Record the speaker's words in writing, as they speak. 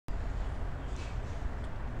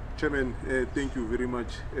Chairman, thank you very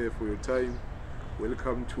much for your time.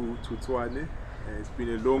 Welcome to Tshwane. It's been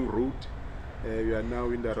a long road. We are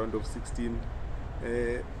now in the round of 16.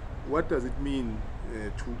 What does it mean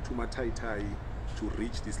to Mathaithai to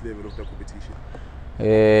reach this level of the competition?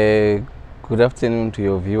 Good afternoon to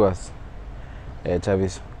your viewers,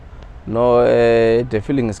 Travis. No, the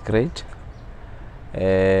feeling is great,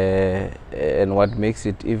 and what makes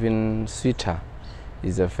it even sweeter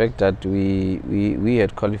is the fact that we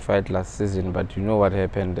had qualified last season, but you know what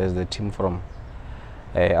happened as the team from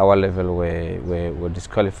our level were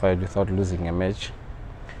disqualified without losing a match.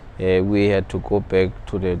 We had to go back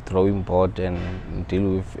to the drawing board and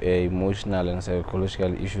deal with emotional and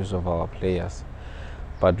psychological issues of our players.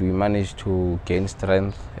 But we managed to gain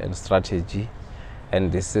strength and strategy,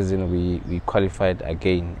 and this season we qualified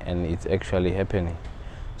again, and it's actually happening.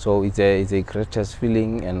 So it's a greatest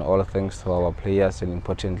feeling, and all thanks to our players and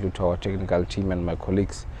importantly to our technical team and my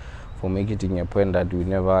colleagues for making a point that we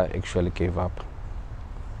never actually gave up.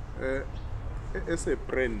 As a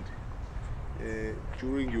brand,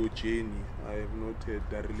 during your journey, I have noted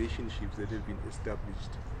the relationships that have been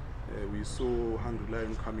established. We saw Hungry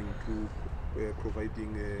Lion coming through,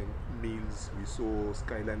 providing meals. We saw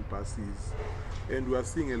Skyline buses, and we are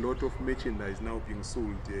seeing a lot of merchandise now being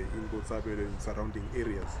sold in Botshabelo and surrounding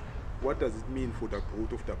areas. What does it mean for the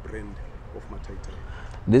growth of the brand of Mathaithai?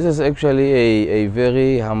 This is actually a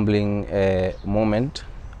very humbling moment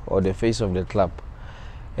on the face of the club.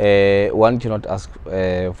 One cannot ask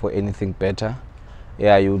for anything better.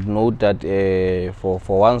 Yeah, you would note that for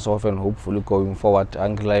once off and hopefully going forward,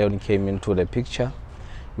 Hungry Lion came into the picture.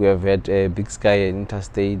 We have had Big Sky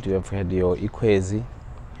Interstate, we have had your Equazi,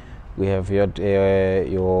 we have had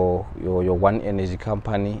your One Energy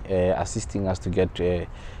company assisting us to get to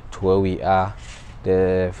where we are.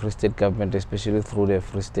 The Free State government, especially through the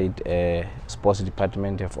Free State Sports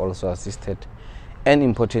Department, have also assisted. And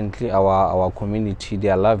importantly, our community,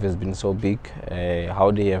 their love has been so big,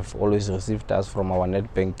 how they have always received us from our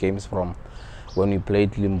Nedbank games, from when we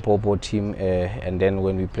played Limpopo team and then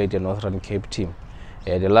when we played the Northern Cape team.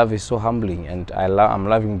 The love is so humbling, and I'm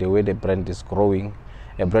loving the way the brand is growing.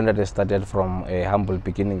 A brand that has started from humble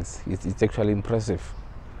beginnings. It's actually impressive.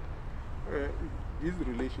 These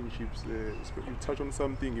relationships, you touch on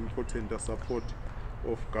something important, the support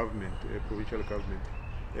of government, provincial government.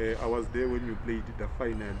 I was there when you played the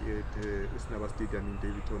final at Snaba Stadium in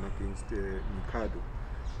Davidton against Mikado,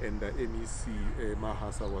 and the MEC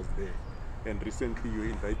Mahasa was there. And recently you were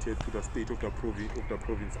invited to the State of the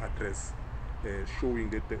Province address, showing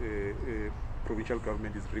that the provincial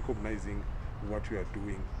government is recognizing what you are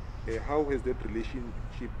doing. How has that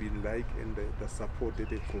relationship been like, and the support that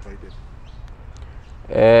they've provided?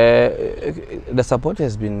 The support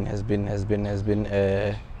has been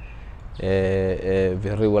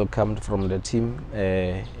very welcomed from the team.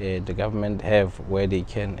 The government have where they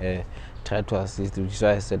can try to assist, which is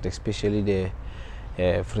why I said especially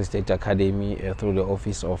the Free State Academy through the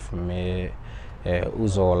office of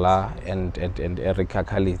Uzola and Erika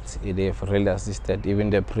Khalid. They have really assisted. Even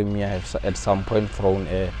the Premier have at some point thrown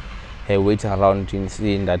a weight around in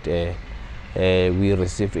seeing that we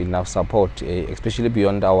received enough support, especially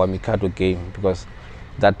beyond our Mikado game, because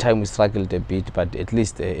that time we struggled a bit, but at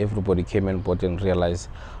least everybody came on board and realized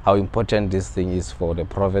how important this thing is for the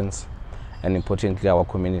province and importantly our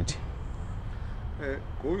community.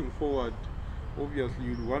 Going forward, obviously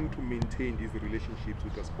you want to maintain these relationships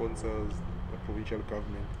with the sponsors, the provincial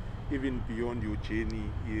government, even beyond your journey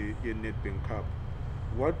in Nedbank Cup.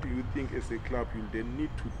 What do you think as a club you'll then need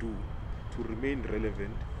to do to remain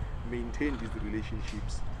relevant, maintain these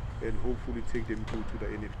relationships, and hopefully take them to the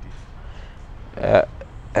NFT?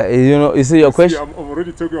 You see your question. I'm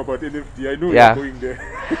already talking about NFT. I know Yeah. you're going there.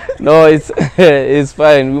 No, it's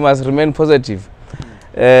fine. We must remain positive.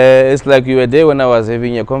 It's like you were there when I was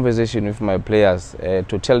having a conversation with my players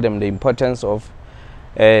to tell them the importance of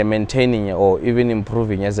maintaining or even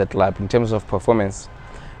improving as a club in terms of performance,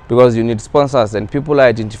 because you need sponsors and people are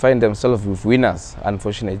identifying themselves with winners.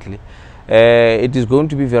 Unfortunately, it is going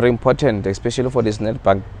to be very important, especially for this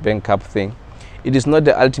Nedbank Cup thing. It is not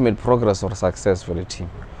the ultimate progress or success for the team.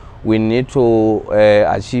 We need to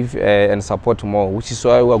achieve and support more, which is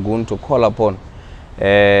why we are going to call upon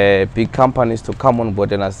big companies to come on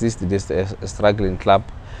board and assist this struggling club.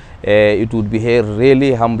 It would be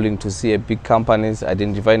really humbling to see big companies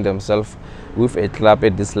identifying themselves with a club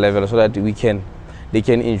at this level, so that they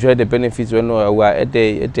can enjoy the benefits when we are at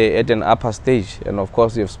an upper stage. And of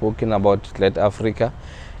course, we have spoken about Let Africa.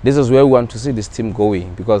 This is where we want to see this team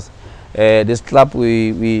going, because this club,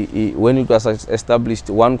 when it was established,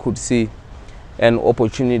 one could see an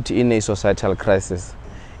opportunity in a societal crisis.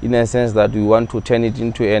 in a sense that we want to turn it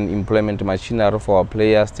into an employment machinery for our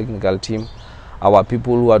players, technical team, our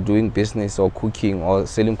people who are doing business or cooking or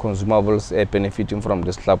selling consumables, benefiting from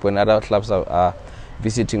this club when other clubs are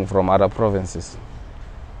visiting from other provinces.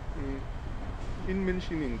 In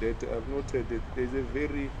mentioning that, I've noted that there's a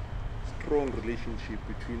very strong relationship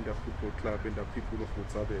between the football club and the people of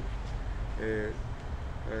Botshabelo.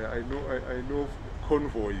 I know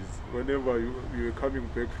convoys. Whenever you were coming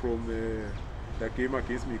back from the game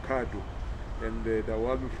against Mikado and the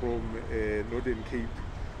one from Northern Cape,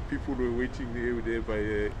 people were waiting there by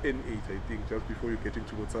N8, I think, just before you get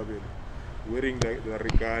into Botshabelo, wearing the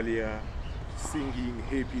regalia, singing,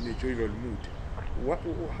 happy, in a joyful mood.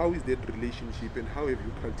 How is that relationship, and how have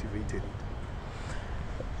you cultivated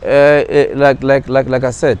it? Like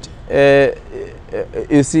I said,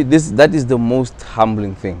 you see, that is the most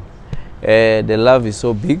humbling thing. The love is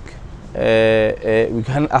so big. We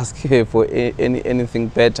can't ask for anything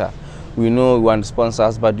better. We know we want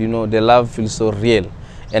sponsors, but you know the love feels so real,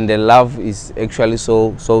 and the love is actually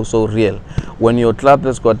so real. When your club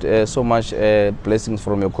has got so much blessings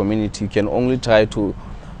from your community, you can only try to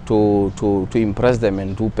impress them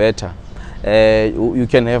and do better. You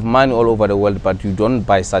can have money all over the world, but you don't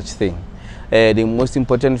buy such thing. The most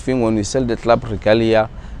important thing, when we sell the club regalia,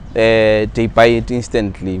 they buy it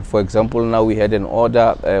instantly. For example, now we had an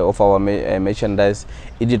order of our merchandise.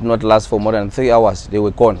 It did not last for more than 3 hours. They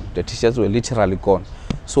were gone. The t-shirts were literally gone.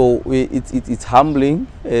 So it's humbling,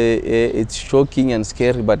 it's shocking and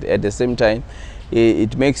scary, but at the same time,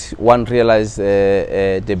 it makes one realize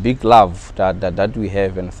the big love that we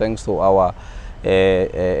have, and thanks to our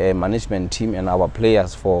management team and our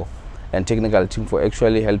players and technical team for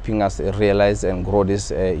actually helping us realize and grow this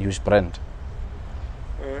huge brand.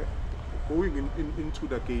 Going into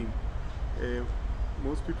the game,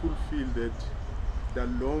 most people feel that the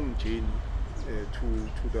long journey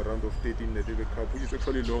to the round of 13 in the Nedbank Cup, which is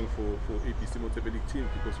actually long for ABC Mathaithai team,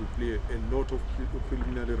 because we play a lot of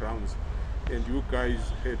preliminary rounds, and you guys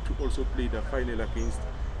had to also play the final against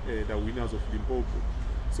the winners of Limpopo.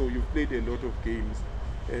 So you've played a lot of games,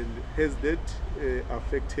 and has that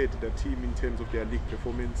affected the team in terms of their league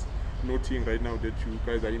performance? Noting right now that you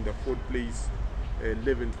guys are in the 4th place,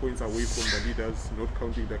 11 points away from the leaders, not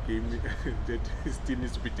counting the game that still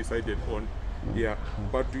needs to be decided on. Yeah,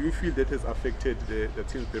 but do you feel that has affected the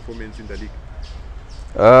team's performance in the league?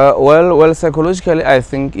 Well, psychologically, I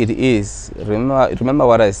think it is. Remember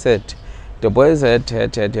what I said. The boys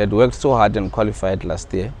had worked so hard and qualified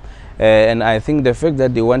last year, and I think the fact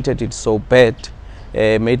that they wanted it so bad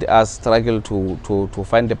made us struggle to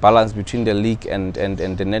find the balance between the league and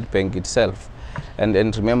the Nedbank itself. And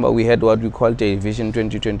remember, we had what we called a Vision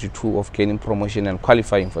 2022 of gaining promotion and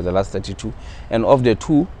qualifying for the last 32, and of the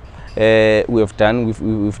two, we have done with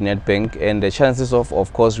Nedbank, and the chances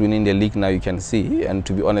of course winning the league now, you can see, and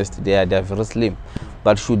to be honest, they are very slim.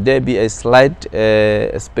 But should there be a slight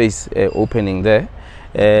space opening there,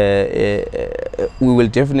 we will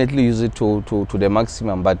definitely use it to the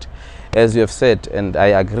maximum. But as you have said, and I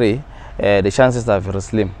agree, the chances are very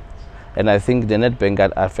slim, and I think the Nedbank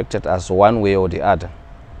got affected us one way or the other.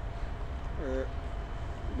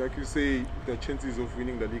 Like you say, the chances of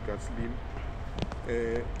winning the league are slim.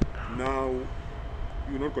 Now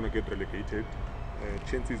you're not going to get relegated.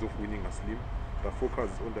 Chances of winning are slim. The focus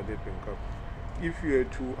is on the Nedbank Cup. If you were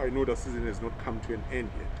to, I know the season has not come to an end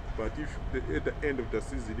yet, but if at the end of the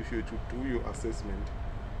season, if you were to do your assessment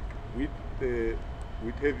with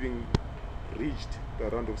having reached the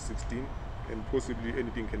round of 16, and possibly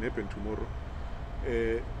anything can happen tomorrow,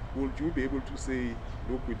 would you be able to say,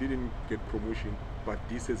 look, we didn't get promotion, but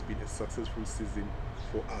this has been a successful season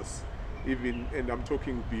for us? Even, and I'm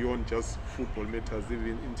talking beyond just football matters,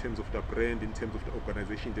 even in terms of the brand, in terms of the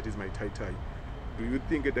organization that is Mathaithai. Do you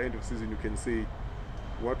think at the end of the season you can say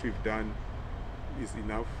what we've done is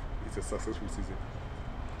enough, it's a successful season?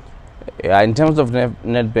 Yeah, in terms of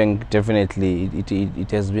Nedbank, definitely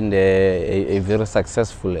it has been a very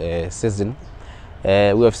successful season. We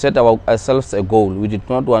have set ourselves a goal. We did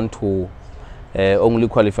not want to only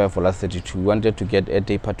qualify for last 32. We wanted to get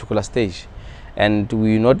at a particular stage, and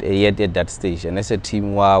we're not yet at that stage. And as a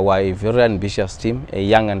team, we're a very ambitious team, a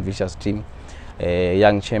young ambitious team, a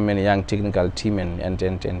young chairman, a young technical team,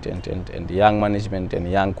 and young management and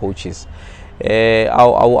young coaches.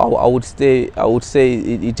 I would say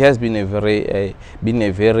it has been a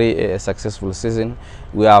very successful season.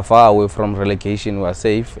 We are far away from relegation. We are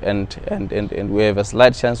safe, and we have a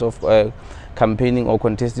slight chance of campaigning or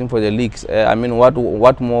contesting for the leagues. I mean,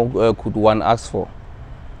 what more could one ask for?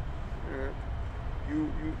 You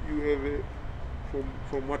have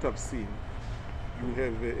from what I've seen, you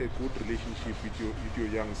have a good relationship with your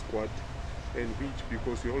young squad, and which,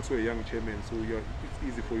 because you're also a young chairman, so it's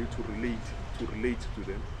easy for you to relate to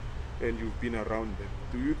them, and you've been around them.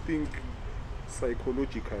 Do you think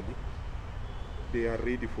psychologically they are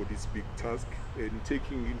ready for this big task, and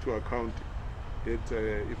taking into account that,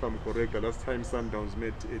 if I'm correct, the last time Sundowns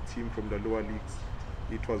met a team from the lower leagues,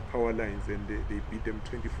 it was Power Lines, and they beat them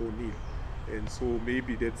 24-0, and so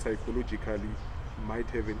maybe that psychologically might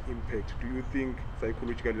have an impact. Do you think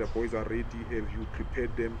psychologically the boys are ready? Have you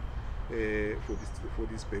prepared them for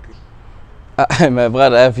this battle? My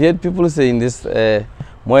brother, I've heard people saying this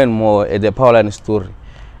more and more at the Power Line story.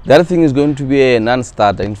 That thing is going to be a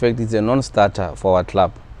non-starter. In fact, it's a non-starter for our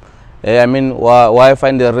club. I mean, why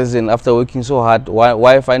find the reason, after working so hard,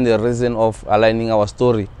 why find the reason of aligning our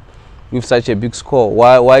story with such a big score?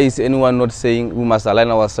 Why is anyone not saying we must align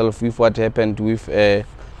ourselves with what happened with the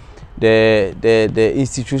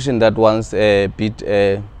institution that once beat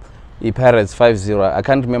Pirates 5-0? I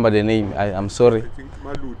can't remember the name. I'm sorry. I think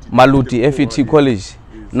Mamelodi, FET College. Yes.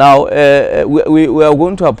 Now, we are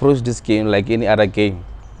going to approach this game like any other game.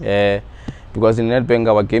 Because in Nedbank,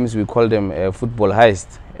 our games, we call them football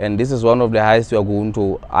heist. And this is one of the heists we are going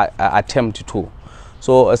to attempt to.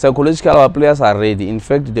 So psychologically, our players are ready. In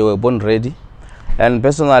fact, they were born ready. And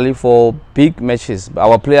personally, for big matches,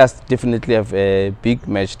 our players definitely have a big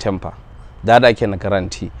match temper. That I can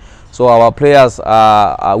guarantee. So our players we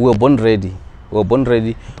were born ready.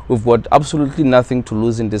 We've got absolutely nothing to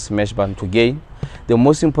lose in this match but to gain. The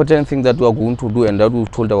most important thing that we are going to do, and that we've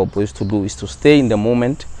told our boys to do, is to stay in the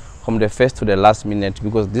moment from the first to the last minute,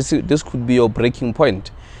 because this could be your breaking point,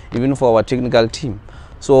 even for our technical team.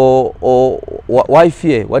 So why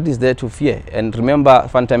fear? What is there to fear? And remember,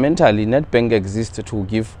 fundamentally, Nedbank exists to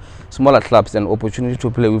give smaller clubs an opportunity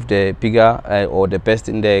to play with the bigger or the best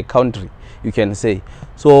in the country, you can say.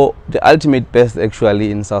 So the ultimate best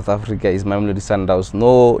actually in South Africa is Mamelodi Sundowns.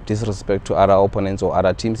 No disrespect to other opponents or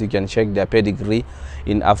other teams. You can check their pedigree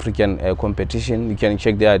in African competition. You can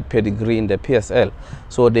check their pedigree in the PSL.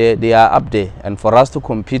 So they are up there. And for us to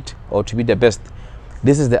compete or to be the best,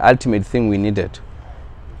 this is the ultimate thing we needed.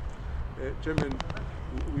 Chairman,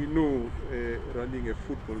 we know running a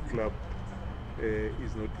football club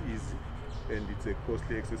is not easy, and it's a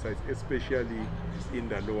costly exercise, especially in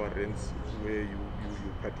the lower ranks where you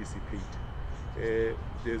participate.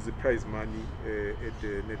 There's the prize money at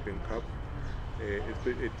the Nedbank Cup at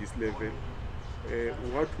this level.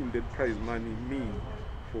 What will that prize money mean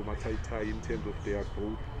for Mathaithai in terms of their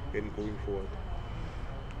growth and going forward?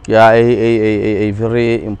 Yeah, a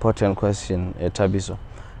very important question, Tabiso.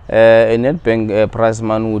 A Nedbank prize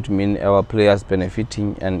money would mean our players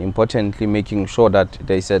benefiting, and importantly making sure that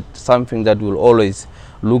there is something that will always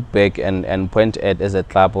look back and point at as a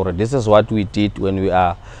club. Or this is what we did when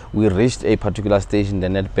we reached a particular stage in the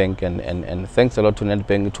Nedbank, and thanks a lot to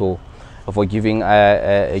Nedbank for giving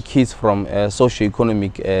kids from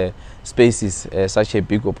socio-economic spaces such a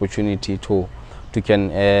big opportunity to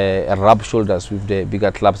can rub shoulders with the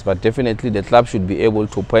bigger clubs. But definitely the club should be able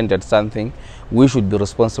to point at something. We should be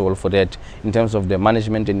responsible for that in terms of the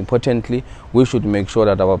management, and importantly, we should make sure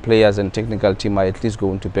that our players and technical team are at least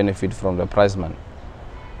going to benefit from the prize money.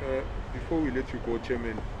 Before we let you go,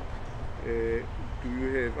 Chairman, do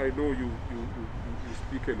you have, I know you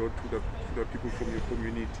speak a lot to the people from your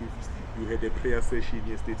community. You had a prayer session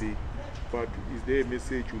yesterday, but is there a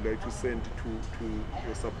message you'd like to send to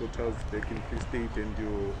your supporters back in Free State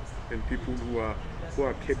and people who are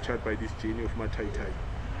captured by this journey of Mathaithai?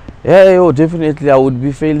 Yeah, definitely. I would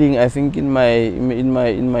be failing, I think, in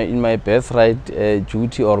my birthright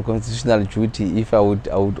duty or constitutional duty if I would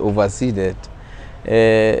oversee that.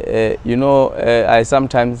 You know, I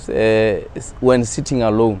sometimes, when sitting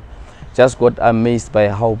alone, just got amazed by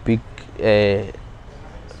how big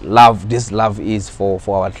this love is for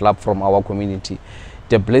our club from our community.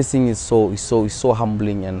 The blessing is so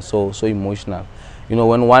humbling and so emotional. You know,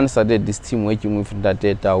 when one started this team working with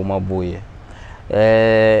Ndate Umaboye,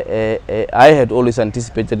 I had always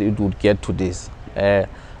anticipated it would get to this,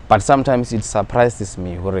 but sometimes it surprises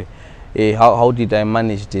me. How did I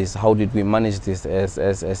manage this? How did we manage this as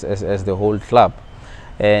the whole club?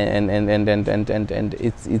 And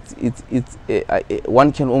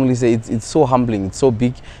one can only say it's so humbling, it's so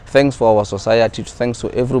big. Thanks for our society, thanks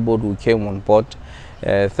to everybody who came on board,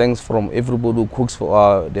 thanks from everybody who cooks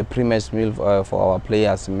for the pre-match meal for our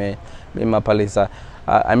players,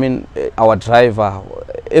 I mean, our driver,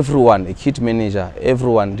 everyone, a kit manager,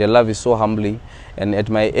 everyone. The love is so humbling, and at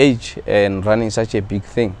my age and running such a big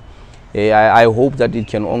thing, I hope that it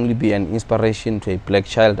can only be an inspiration to a black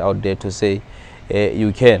child out there to say,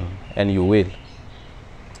 you can and you will.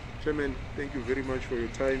 Chairman, Thank you very much for your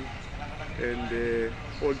time, and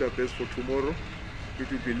all the best for tomorrow. It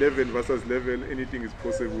will be 11 versus 11. Anything is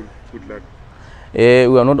possible. Good luck.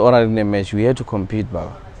 We are not honoring the match. We had to compete,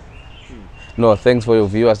 Baba. No, thanks for your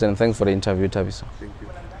viewers and thanks for the interview, Tabiso. Thank you.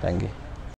 Thank you.